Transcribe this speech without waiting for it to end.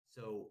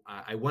So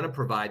I want to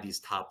provide these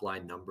top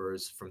line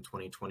numbers from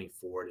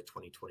 2024 to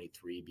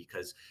 2023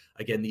 because,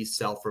 again, these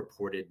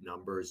self-reported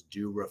numbers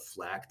do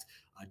reflect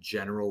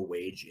general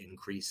wage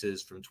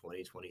increases from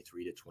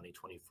 2023 to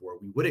 2024.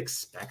 We would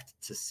expect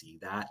to see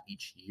that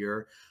each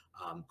year.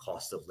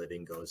 Cost of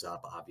living goes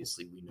up.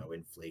 Obviously, we know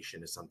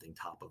inflation is something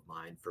top of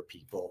mind for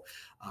people.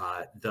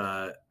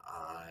 The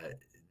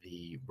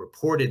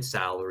reported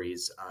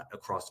salaries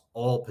across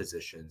all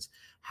positions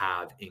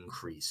have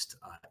increased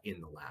in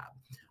the lab.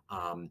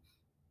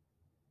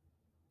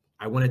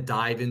 I want to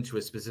dive into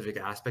a specific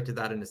aspect of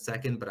that in a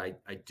second, but I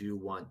do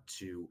want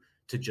to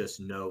just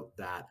note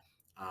that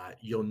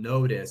you'll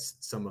notice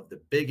some of the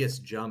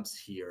biggest jumps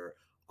here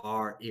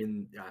are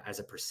in, as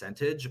a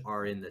percentage,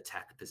 are in the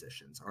tech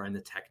positions, are in the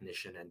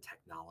technician and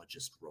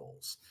technologist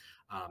roles.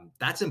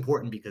 That's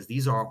important because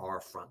these are our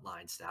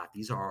frontline staff.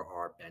 These are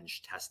our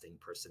bench testing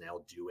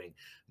personnel doing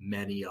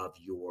many of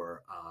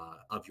your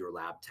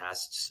lab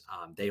tests.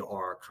 They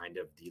are kind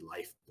of the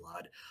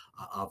lifeblood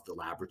of the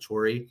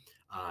laboratory.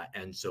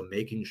 And so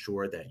making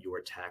sure that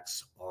your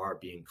techs are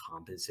being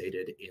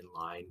compensated in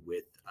line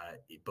with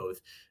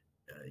both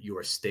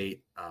your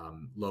state,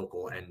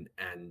 local, and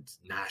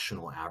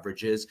national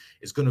averages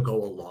is going to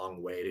go a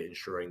long way to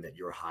ensuring that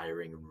your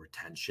hiring and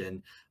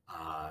retention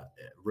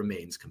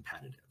remains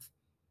competitive.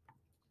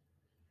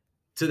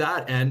 To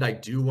that end, I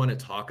do want to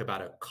talk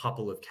about a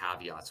couple of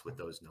caveats with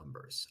those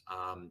numbers.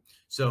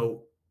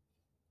 So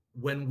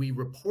when we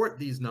report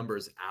these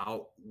numbers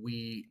out,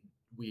 we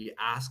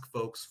ask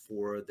folks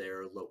for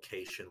their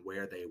location,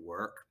 where they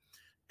work.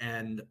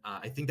 And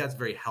I think that's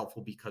very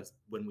helpful because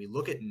when we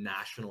look at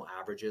national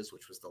averages,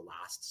 which was the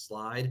last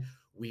slide,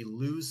 we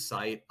lose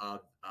sight of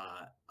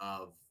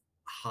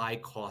high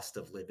cost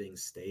of living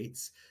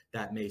states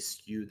that may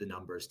skew the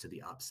numbers to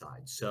the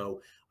upside. So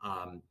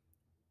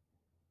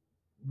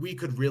we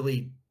could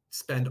really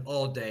spend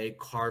all day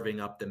carving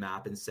up the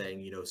map and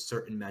saying, you know,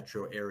 certain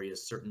metro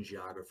areas, certain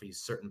geographies,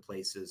 certain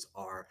places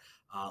are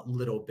a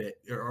little bit,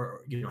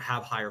 or, you know,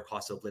 have higher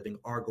costs of living,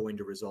 are going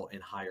to result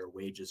in higher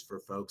wages for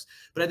folks.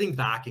 But I think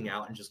backing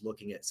out and just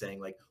looking at saying,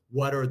 like,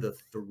 what are the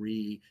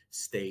 3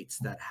 states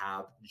that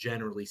have,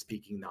 generally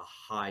speaking, the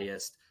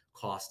highest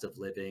cost of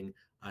living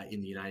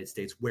in the United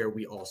States, where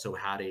we also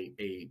had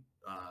a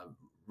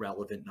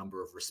relevant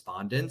number of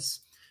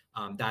respondents?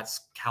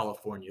 That's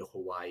California,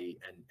 Hawaii,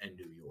 and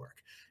New York.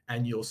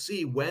 And you'll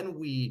see when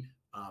we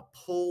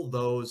pull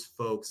those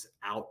folks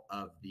out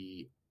of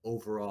the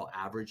overall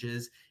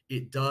averages,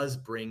 it does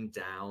bring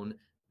down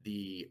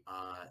the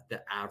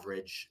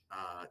average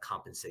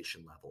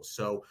compensation level.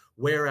 So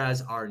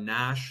whereas our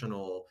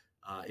national,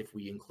 if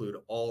we include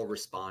all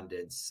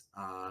respondents,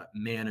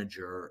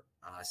 manager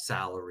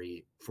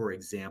salary, for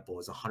example,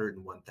 is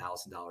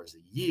 $101,000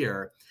 a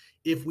year,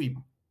 if we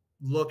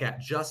look at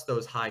just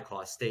those high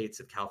cost states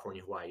of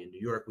California, Hawaii, and New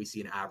York, we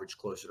see an average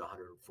closer to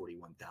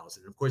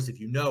 141,000. Of course, if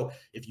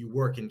you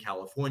work in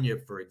California,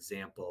 for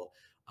example,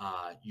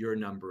 your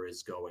number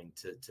is going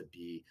to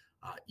be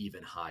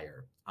even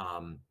higher.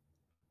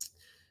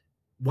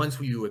 Once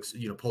we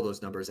pull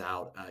those numbers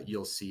out,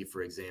 you'll see,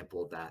 for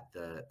example, that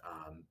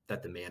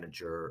the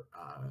manager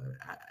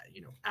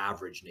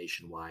average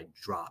nationwide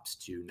drops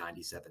to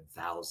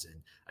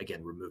 97,000.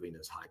 Again, removing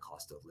those high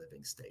cost of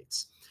living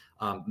states.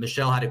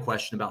 Michelle had a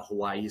question about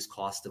Hawaii's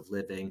cost of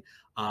living.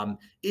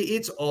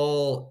 It's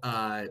all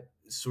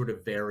sort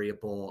of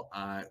variable.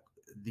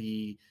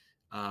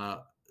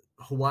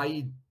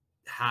 Hawaii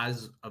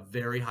has a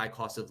very high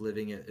cost of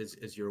living,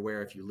 as you're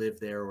aware, if you live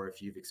there or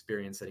if you've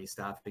experienced any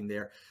staffing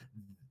there.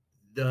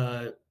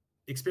 The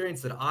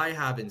experience that I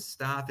have in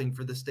staffing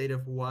for the state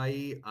of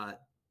Hawaii,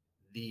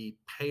 the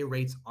pay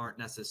rates aren't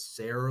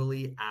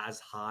necessarily as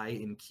high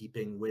in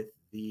keeping with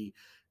the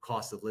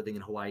cost of living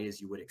in Hawaii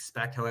as you would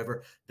expect.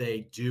 However,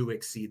 they do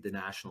exceed the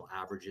national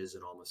averages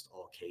in almost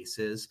all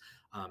cases.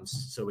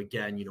 So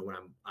again, when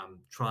I'm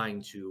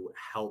trying to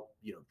help,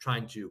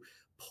 trying to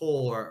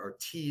pull or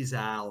tease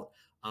out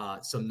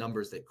some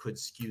numbers that could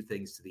skew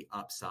things to the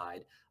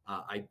upside,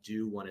 I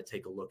do want to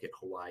take a look at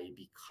Hawaii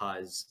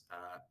because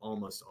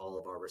almost all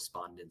of our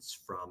respondents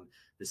from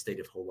the state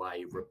of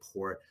Hawaii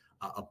report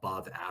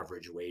above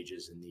average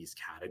wages in these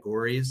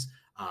categories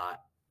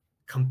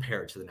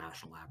compared to the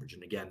national average.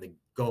 And again, the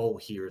goal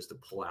here is to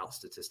pull out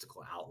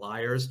statistical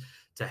outliers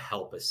to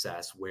help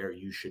assess where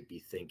you should be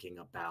thinking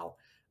about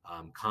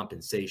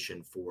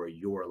compensation for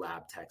your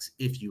lab techs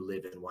if you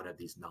live in one of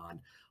these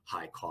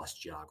non-high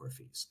cost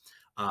geographies.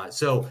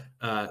 So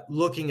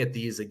looking at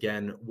these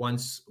again,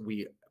 once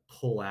we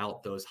pull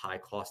out those high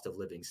cost of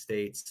living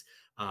states,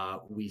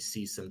 we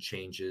see some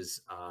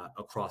changes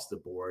across the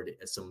board,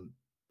 some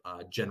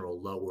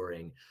general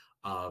lowering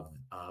of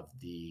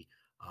the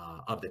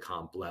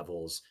comp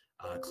levels.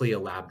 CLIA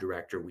lab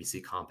director, we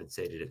see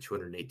compensated at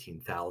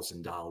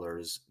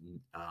 $218,000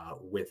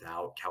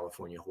 without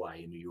California,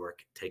 Hawaii, and New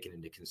York taken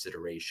into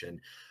consideration.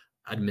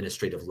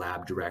 administrative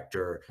lab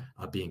director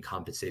being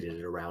compensated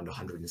at around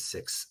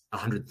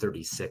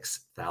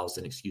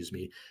 136,000, excuse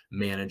me,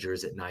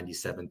 managers at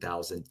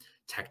 97,000,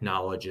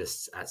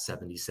 technologists at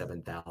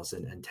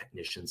 77,000, and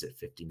technicians at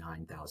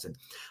 59,000.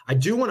 I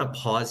do want to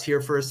pause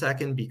here for a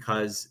second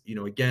because, you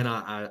know, again,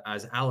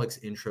 as Alex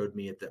introed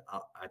me at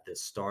the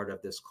start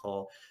of this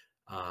call,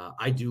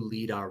 I do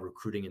lead our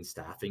recruiting and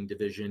staffing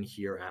division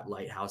here at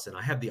Lighthouse, and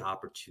I have the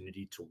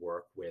opportunity to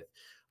work with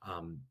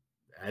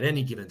at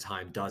any given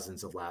time,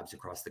 dozens of labs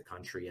across the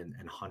country and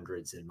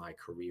hundreds in my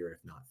career,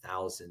 if not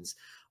thousands,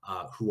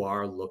 who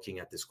are looking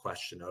at this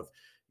question of,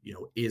 you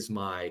know, is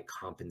my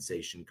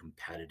compensation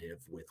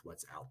competitive with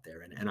what's out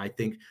there? And I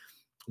think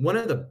one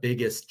of the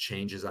biggest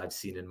changes I've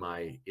seen in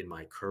my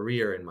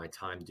career and my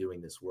time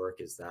doing this work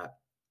is that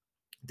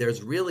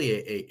there's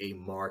really a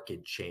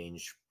marked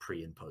change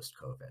pre and post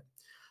COVID.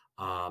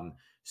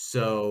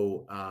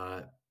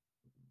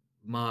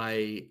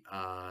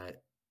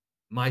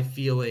 My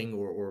feeling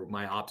or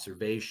my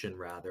observation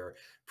rather,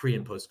 pre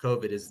and post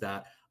COVID, is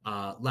that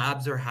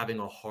labs are having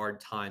a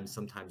hard time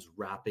sometimes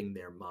wrapping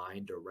their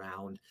mind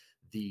around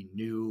the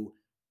new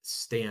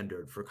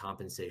standard for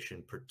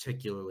compensation,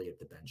 particularly at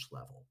the bench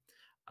level.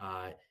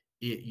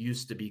 It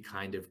used to be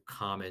kind of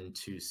common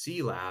to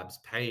see labs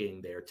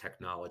paying their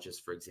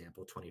technologists, for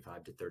example,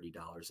 $25 to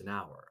 $30 an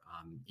hour,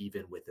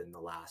 even within the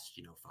last,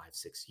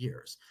 5-6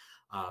 years.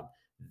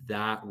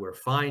 That we're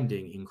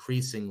finding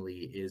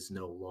increasingly is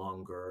no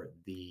longer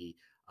the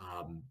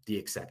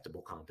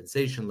acceptable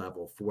compensation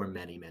level for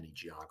many, many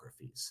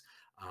geographies.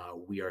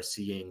 We are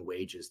seeing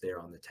wages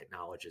there on the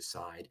technologist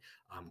side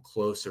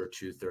closer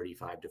to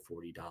 $35 to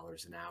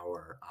 $40 an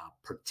hour,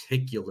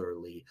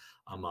 particularly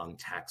among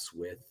techs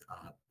with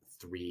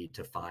 3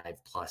 to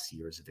 5+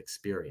 years of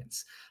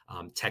experience.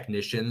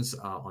 Technicians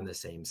on the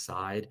same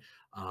side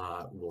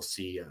will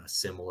see a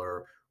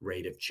similar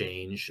rate of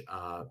change,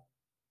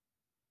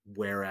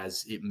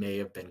 whereas it may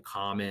have been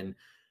common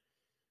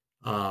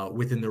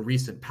within the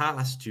recent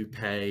past to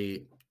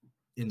pay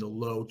in the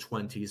low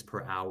 20s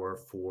per hour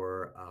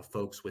for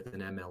folks with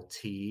an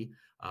MLT,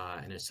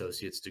 an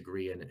associate's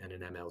degree, and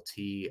an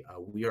MLT.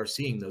 We are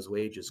seeing those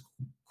wages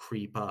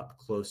creep up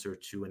closer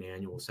to an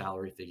annual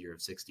salary figure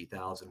of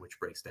 60,000, which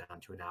breaks down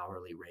to an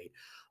hourly rate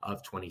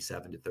of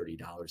 $27 to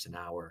 $30 an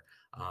hour.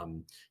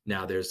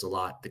 Now, there's a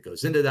lot that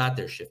goes into that.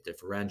 There's shift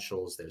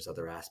differentials. There's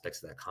other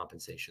aspects of that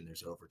compensation.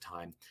 There's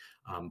overtime.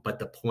 But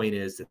the point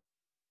is that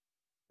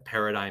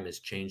paradigm is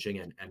changing,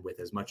 and with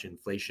as much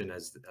inflation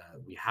as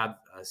we have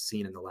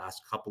seen in the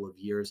last couple of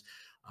years,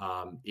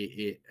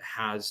 it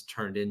has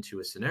turned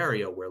into a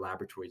scenario where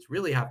laboratories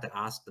really have to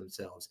ask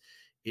themselves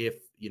if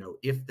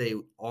they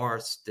are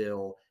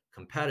still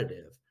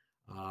competitive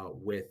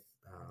with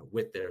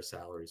their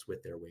salaries,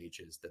 with their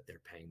wages that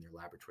they're paying their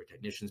laboratory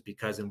technicians.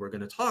 Because, and we're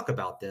going to talk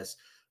about this,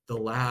 the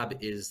lab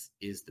is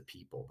the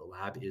people. The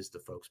lab is the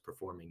folks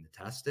performing the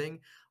testing,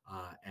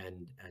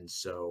 and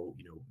so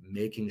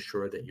making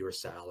sure that your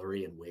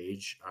salary and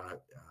wage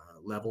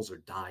levels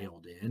are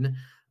dialed in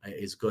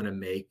is going to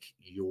make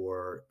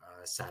your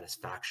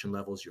satisfaction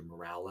levels, your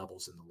morale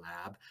levels in the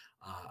lab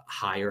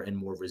higher and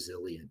more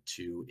resilient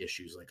to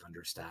issues like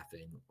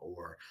understaffing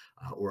or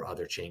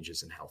other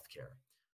changes in healthcare.